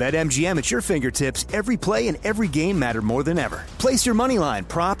 And with BetMGM at your fingertips, every play and every game matter more than ever. Place your moneyline,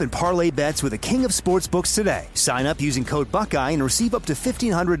 prop, and parlay bets with the king of sportsbooks today. Sign up using code Buckeye and receive up to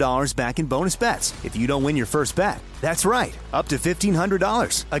 $1,500 back in bonus bets if you don't win your first bet. That's right, up to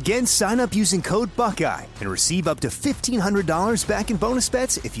 $1,500. Again, sign up using code Buckeye and receive up to $1,500 back in bonus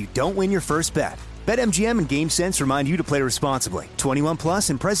bets if you don't win your first bet. BetMGM and GameSense remind you to play responsibly. 21 plus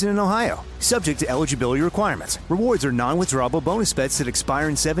and present in Ohio. Subject to eligibility requirements. Rewards are non-withdrawable bonus bets that expire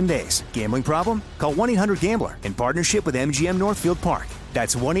in 7 days. Gambling problem? Call 1-800-GAMBLER in partnership with MGM Northfield Park.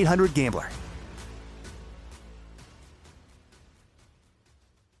 That's 1-800-GAMBLER.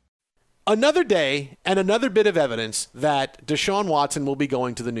 Another day and another bit of evidence that Deshaun Watson will be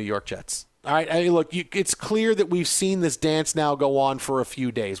going to the New York Jets. All right, look, it's clear that we've seen this dance now go on for a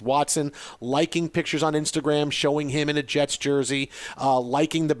few days. Watson liking pictures on Instagram, showing him in a Jets jersey,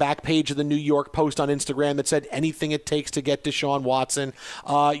 liking the back page of the New York Post on Instagram that said anything it takes to get Deshaun Watson.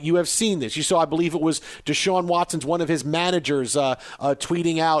 You have seen this. You saw, I believe it was Deshaun Watson's, one of his managers,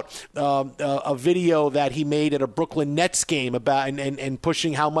 tweeting out a video that he made at a Brooklyn Nets game about and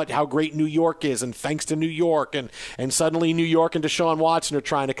pushing how great New York is, and thanks to New York, and suddenly New York and Deshaun Watson are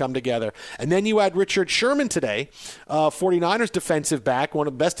trying to come together. And then you had Richard Sherman today, 49ers defensive back, one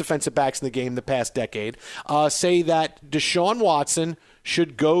of the best defensive backs in the game the past decade, say that Deshaun Watson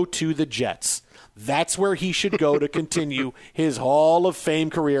should go to the Jets. That's where he should go to continue his Hall of Fame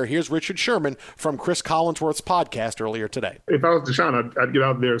career. Here's Richard Sherman from Chris Collinsworth's podcast earlier today. If I was Deshaun, I'd get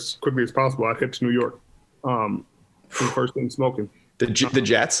out there as quickly as possible. I'd head to New York. First thing smoking. The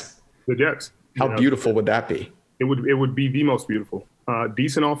Jets? The Jets. How beautiful would that be? It would be the most beautiful.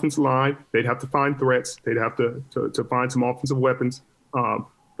 Decent offensive line. They'd have to find threats. They'd have to find some offensive weapons.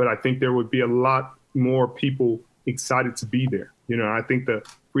 But I think there would be a lot more people excited to be there. I think the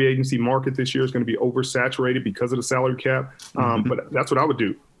free agency market this year is going to be oversaturated because of the salary cap. But that's what I would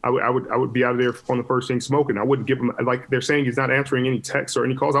do. I would be out of there on the first thing smoking. I wouldn't give him, like they're saying he's not answering any texts or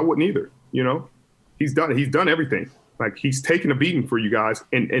any calls. I wouldn't either. He's done everything. Like, he's taken a beating for you guys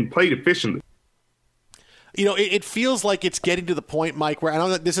and played efficiently. It feels like it's getting to the point, Mike, where I know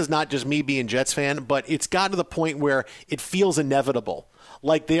that this is not just me being Jets fan, but it's gotten to the point where it feels inevitable.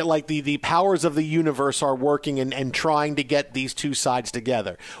 Like the powers of the universe are working and trying to get these two sides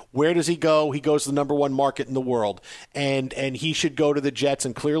together. Where does he go? He goes to the number one market in the world, and he should go to the Jets.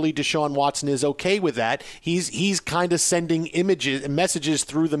 And clearly, Deshaun Watson is okay with that. He's kind of sending images and messages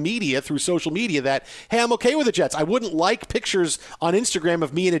through the media, through social media, that, hey, I'm okay with the Jets. I wouldn't like pictures on Instagram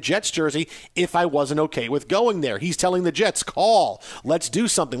of me in a Jets jersey if I wasn't okay with going there. He's telling the Jets, call, let's do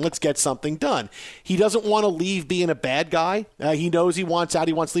something, let's get something done. He doesn't want to leave being a bad guy. He knows he wants out.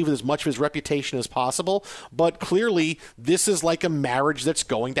 He wants to leave with as much of his reputation as possible. But clearly, this is like a marriage that's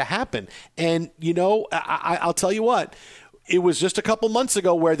going to happen. And, I'll tell you what. It was just a couple months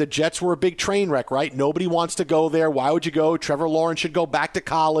ago where the Jets were a big train wreck, right? Nobody wants to go there. Why would you go? Trevor Lawrence should go back to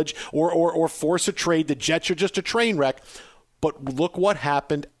college or force a trade. The Jets are just a train wreck. But look what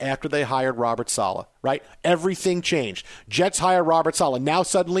happened after they hired Robert Saleh, right? Everything changed. Jets hire Robert Saleh. Now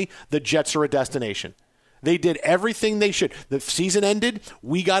suddenly the Jets are a destination. They did everything they should. The season ended.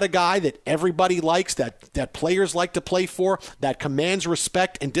 We got a guy that everybody likes, that players like to play for, that commands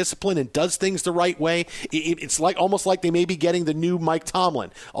respect and discipline and does things the right way. It's like almost like they may be getting the new Mike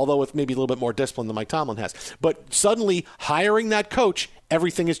Tomlin, although with maybe a little bit more discipline than Mike Tomlin has. But suddenly hiring that coach,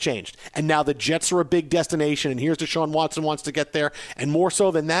 everything has changed. And now the Jets are a big destination, and here's Deshaun Watson wants to get there. And more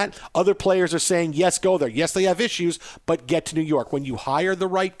so than that, other players are saying, yes, go there. Yes, they have issues, but get to New York. When you hire the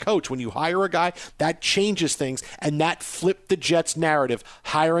right coach, when you hire a guy, that changes things, and that flipped the Jets' narrative.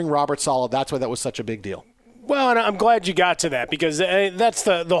 Hiring Robert Saleh, that's why that was such a big deal. Well, and I'm glad you got to that, because that's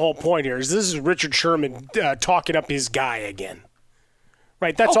the whole point here. Is this is Richard Sherman talking up his guy again.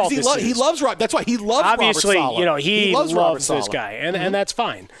 Right, that's all this is. He loves Rob. That's why he loves Obviously, Robert Saleh. He loves this guy, and that's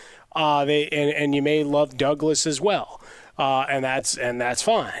fine. And you may love Douglas as well, and that's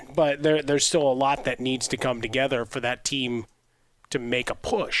fine. But there's still a lot that needs to come together for that team to make a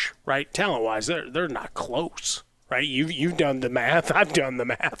push. Right, talent-wise, they're not close. right? You've done the math. I've done the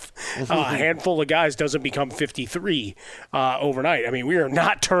math. A handful of guys doesn't become 53 overnight. I mean, we are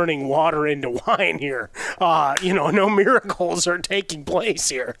not turning water into wine here. No miracles are taking place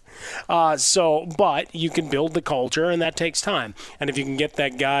here. But you can build the culture, and that takes time. And if you can get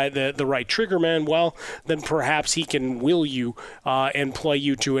that guy, the right trigger man, well, then perhaps he can will you and play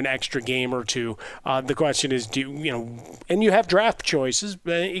you to an extra game or two. The question is, and you have draft choices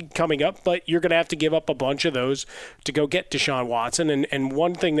coming up, but you're going to have to give up a bunch of those to go get Deshaun Watson. And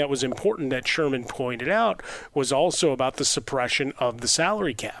one thing that was important that Sherman pointed out was also about the suppression of the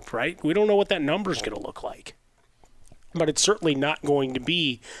salary cap, right? We don't know what that number is going to look like. But it's certainly not going to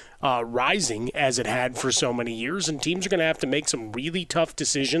be rising as it had for so many years, and teams are going to have to make some really tough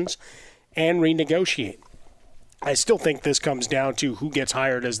decisions and renegotiate. I still think this comes down to who gets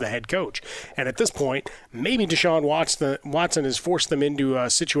hired as the head coach. And at this point, maybe Deshaun Watson has forced them into a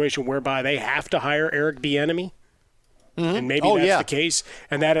situation whereby they have to hire Eric Bieniemy. Mm-hmm. And maybe that's the case,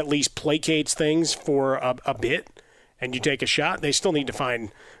 and that at least placates things for a bit, and you take a shot. They still need to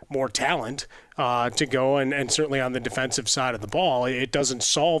find more talent to go, and certainly on the defensive side of the ball. It doesn't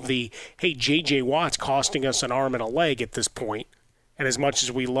solve the, hey, J.J. Watt's costing us an arm and a leg at this point. And as much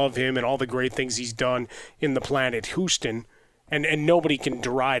as we love him and all the great things he's done in the Planet Houston, and nobody can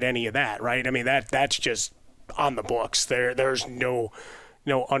deride any of that, right? I mean, that's just on the books. There's no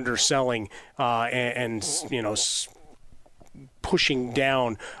underselling and pushing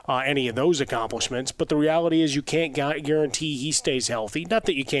down any of those accomplishments. But the reality is you can't guarantee he stays healthy. Not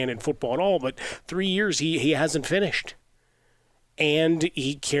that you can in football at all, but 3 years he hasn't finished. And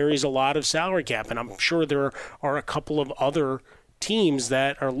he carries a lot of salary cap. And I'm sure there are a couple of other teams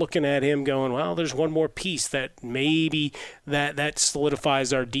that are looking at him going, well, there's one more piece that maybe that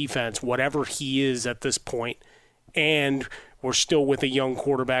solidifies our defense, whatever he is at this point. And we're still with a young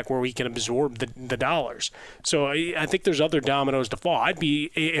quarterback where we can absorb the dollars. So I think there's other dominoes to fall.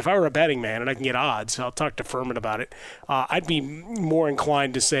 If I were a betting man and I can get odds, I'll talk to Furman about it, I'd be more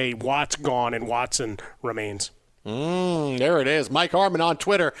inclined to say Watt's gone and Watson remains. There it is. Mike Harmon on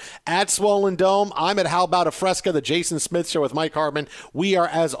Twitter, at Swollen Dome. I'm at How About a Fresca, the Jason Smith Show with Mike Harmon. We are,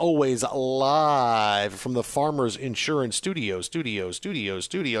 as always, live from the Farmers Insurance Studios.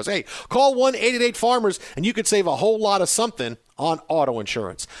 Hey, call 1-888-FARMERS, and you could save a whole lot of something on auto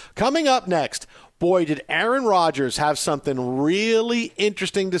insurance. Coming up next, boy, did Aaron Rodgers have something really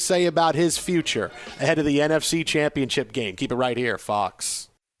interesting to say about his future ahead of the NFC Championship game. Keep it right here, Fox.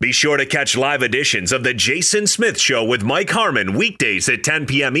 Be sure to catch live editions of The Jason Smith Show with Mike Harmon weekdays at 10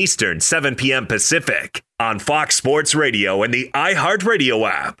 p.m. Eastern, 7 p.m. Pacific on Fox Sports Radio and the iHeartRadio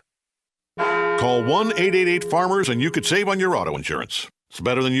app. Call 1-888-FARMERS and you could save on your auto insurance. It's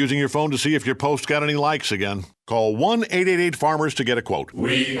better than using your phone to see if your post got any likes again. Call 1-888-FARMERS to get a quote.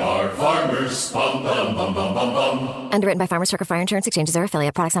 We are farmers. Bum, bum, bum, bum, bum, bum. Underwritten by Farmers Circle Fire Insurance Exchanges or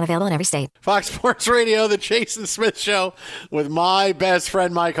affiliate. Products not available in every state. Fox Sports Radio, the Jason Smith Show with my best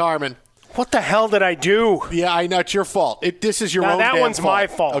friend Mike Harmon. What the hell did I do? Yeah, I know. It's your fault. This is your own damn fault. That one's my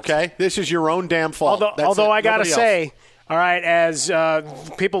fault. Okay? This is your own damn fault. Although I got to say, all right, as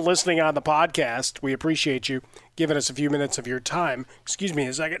people listening on the podcast, we appreciate you giving us a few minutes of your time. Excuse me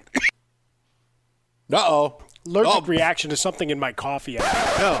a second. Uh-oh. Allergic reaction to something in my coffee.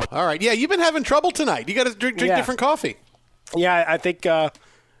 Oh, all right. Yeah, you've been having trouble tonight. You got to drink different coffee. Yeah, I think the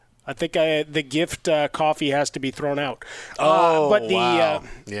gift coffee has to be thrown out. But wow.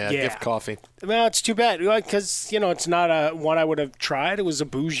 Gift coffee. Well, it's too bad because, it's not one I would have tried. It was a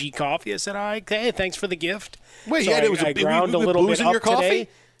bougie coffee. I said, all right, hey, thanks for the gift. Wait, so it was I ground a little bit in your up coffee? today.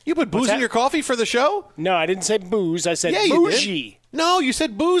 You put booze in your coffee for the show? No, I didn't say booze. I said bougie. No, you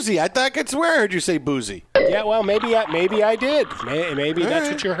said boozy. I swear I heard you say boozy. Yeah, well, maybe I did. Maybe that's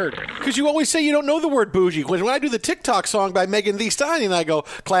what you heard. Because you always say you don't know the word bougie. When I do the TikTok song by Megan Thee Stallion, I go,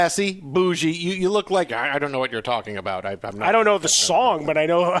 classy, bougie. You look like, I don't know what you're talking about. I'm not. I don't know the song, but I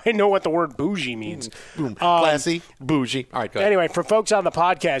know what the word bougie means. Classy, bougie. All right, go ahead. Anyway, for folks on the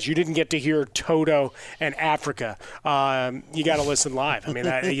podcast, you didn't get to hear Toto and Africa. You got to listen live. I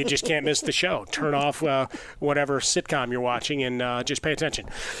mean, you just can't miss the show. Turn off whatever sitcom you're watching and just pay attention.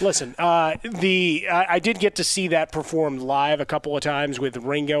 Listen, I did get to see that performed live a couple of times with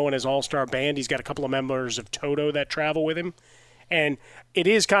Ringo and his all-star band. He's got a couple of members of Toto that travel with him. And it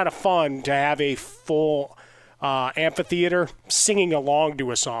is kind of fun to have a full amphitheater singing along to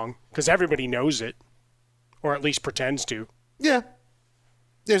a song because everybody knows it, or at least pretends to. Yeah.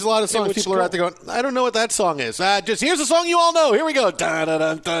 There's a lot of songs people are out there going, I don't know what that song is. Just here's a song you all know. Here we go.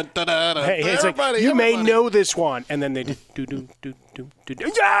 Hey, it's like, you may know this one. And then they do,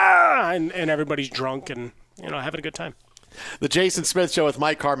 and everybody's drunk and, having a good time. The Jason Smith Show with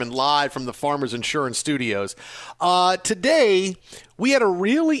Mike Harmon live from the Farmers Insurance Studios. Today, we had a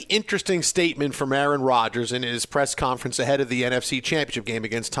really interesting statement from Aaron Rodgers in his press conference ahead of the NFC Championship game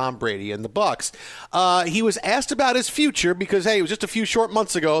against Tom Brady and the Bucs. He was asked about his future because, hey, it was just a few short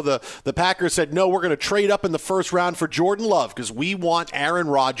months ago, the Packers said, no, we're going to trade up in the first round for Jordan Love because we want Aaron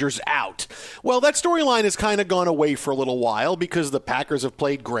Rodgers out. Well, that storyline has kind of gone away for a little while because the Packers have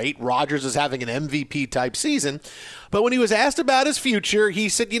played great. Rodgers is having an MVP-type season. But when he was asked about his future, he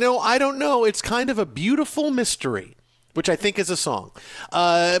said, I don't know. It's kind of a beautiful mystery, which I think is a song.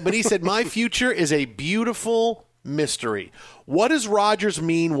 But he said, my future is a beautiful mystery. What does Rodgers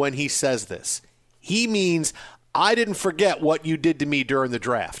mean when he says this? He means, I didn't forget what you did to me during the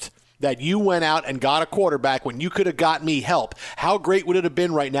draft. That you went out and got a quarterback when you could have got me help. How great would it have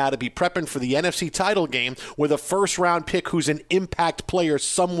been right now to be prepping for the NFC title game with a first-round pick who's an impact player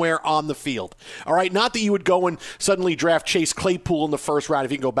somewhere on the field? All right, not that you would go and suddenly draft Chase Claypool in the first round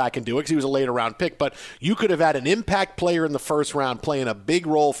if you can go back and do it because he was a later-round pick, but you could have had an impact player in the first round playing a big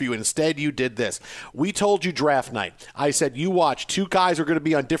role for you. Instead, you did this. We told you draft night. I said, you watch, two guys are going to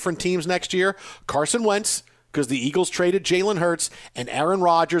be on different teams next year. Carson Wentz, because the Eagles traded Jalen Hurts, and Aaron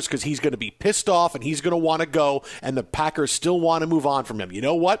Rodgers because he's going to be pissed off and he's going to want to go, and the Packers still want to move on from him. You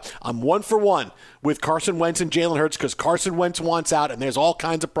know what? I'm 1 for 1 with Carson Wentz and Jalen Hurts because Carson Wentz wants out, and there's all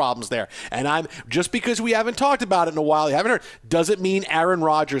kinds of problems there. And I'm just because we haven't talked about it in a while, you haven't heard, doesn't mean Aaron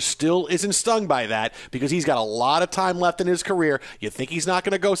Rodgers still isn't stung by that because he's got a lot of time left in his career. You think he's not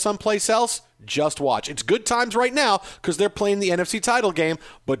going to go someplace else? Just watch. It's good times right now because they're playing the NFC title game,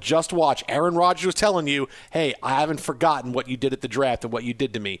 but just watch. Aaron Rodgers was telling you, hey, I haven't forgotten what you did at the draft and what you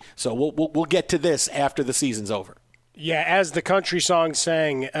did to me. So we'll get to this after the season's over. Yeah, as the country song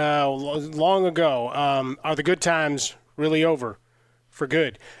sang long ago, are the good times really over for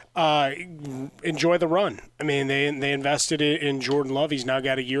good? Enjoy the run. I mean, they invested in Jordan Love. He's now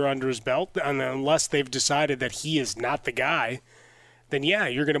got a year under his belt. And unless they've decided that he is not the guy, then yeah,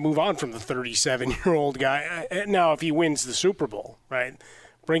 you're going to move on from the 37-year-old guy. Now, if he wins the Super Bowl, right,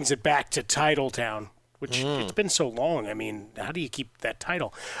 brings it back to Title Town, which it's been so long. I mean, how do you keep that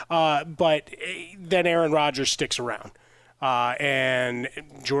title? But then Aaron Rodgers sticks around, and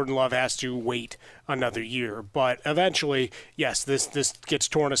Jordan Love has to wait another year. But eventually, yes, this gets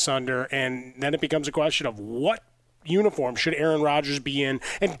torn asunder, and then it becomes a question of what uniform should Aaron Rodgers be in,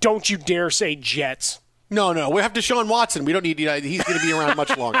 and don't you dare say Jets. No, we have Deshaun Watson. We don't need, he's going to be around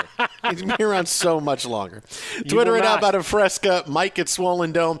much longer. He's going to be around so much longer. Twitter it out of Fresca, Mike at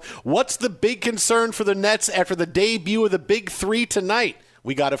Swollen Dome. What's the big concern for the Nets after the debut of the Big Three tonight?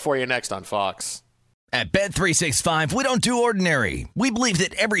 We got it for you next on Fox. At Bet365, we don't do ordinary. We believe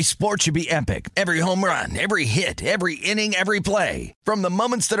that every sport should be epic. Every home run, every hit, every inning, every play. From the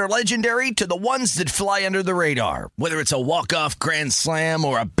moments that are legendary to the ones that fly under the radar. Whether it's a walk-off grand slam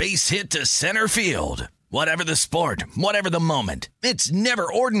or a base hit to center field. Whatever the sport, whatever the moment, it's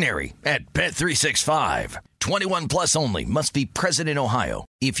never ordinary at Bet365. 21 plus only. Must be present in Ohio.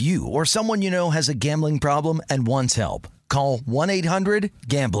 If you or someone you know has a gambling problem and wants help, call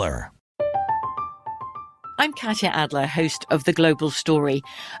 1-800-GAMBLER. I'm Katya Adler, host of The Global Story.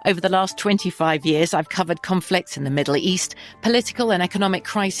 Over the last 25 years, I've covered conflicts in the Middle East, political and economic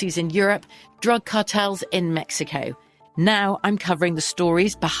crises in Europe, drug cartels in Mexico. Now I'm covering the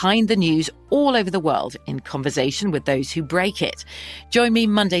stories behind the news all over the world in conversation with those who break it. Join me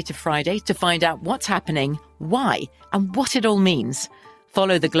Monday to Friday to find out what's happening, why, and what it all means.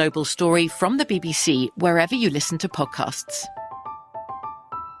 Follow The Global Story from the BBC wherever you listen to podcasts.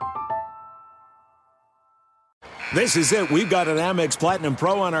 This is it. We've got an Amex Platinum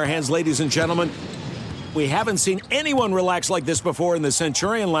Pro on our hands, ladies and gentlemen. We haven't seen anyone relax like this before in the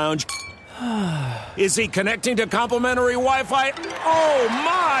Centurion Lounge. Is he connecting to complimentary Wi-Fi? Oh,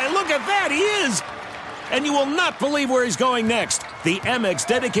 my! Look at that! He is! And you will not believe where he's going next. The Amex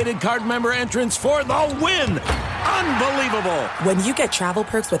dedicated card member entrance for the win! Unbelievable! When you get travel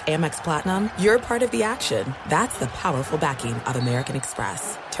perks with Amex Platinum, you're part of the action. That's the powerful backing of American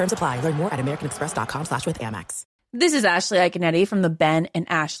Express. Terms apply. Learn more at americanexpress.com/withAmex. This is Ashley Iconetti from the Ben and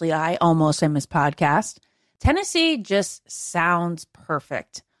Ashley I Almost Famous podcast. Tennessee just sounds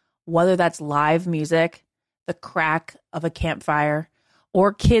perfect. Whether that's live music, the crack of a campfire,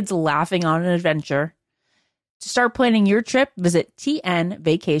 or kids laughing on an adventure. To start planning your trip, visit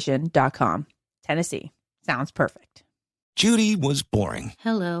tnvacation.com. Tennessee. Sounds perfect. Judy was boring.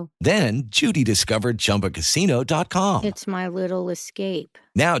 Hello. Then Judy discovered ChumbaCasino.com. It's my little escape.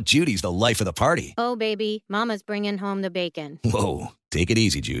 Now Judy's the life of the party. Oh, baby, mama's bringing home the bacon. Whoa, take it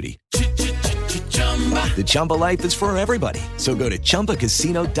easy, Judy. The Chumba life is for everybody. So go to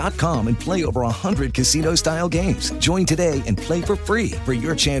ChumbaCasino.com and play over 100 casino-style games. Join today and play for free for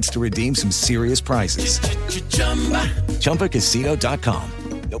your chance to redeem some serious prizes. ChumbaCasino.com.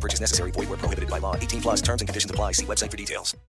 No purchase necessary. Void where prohibited by law. 18+ terms and conditions apply. See website for details.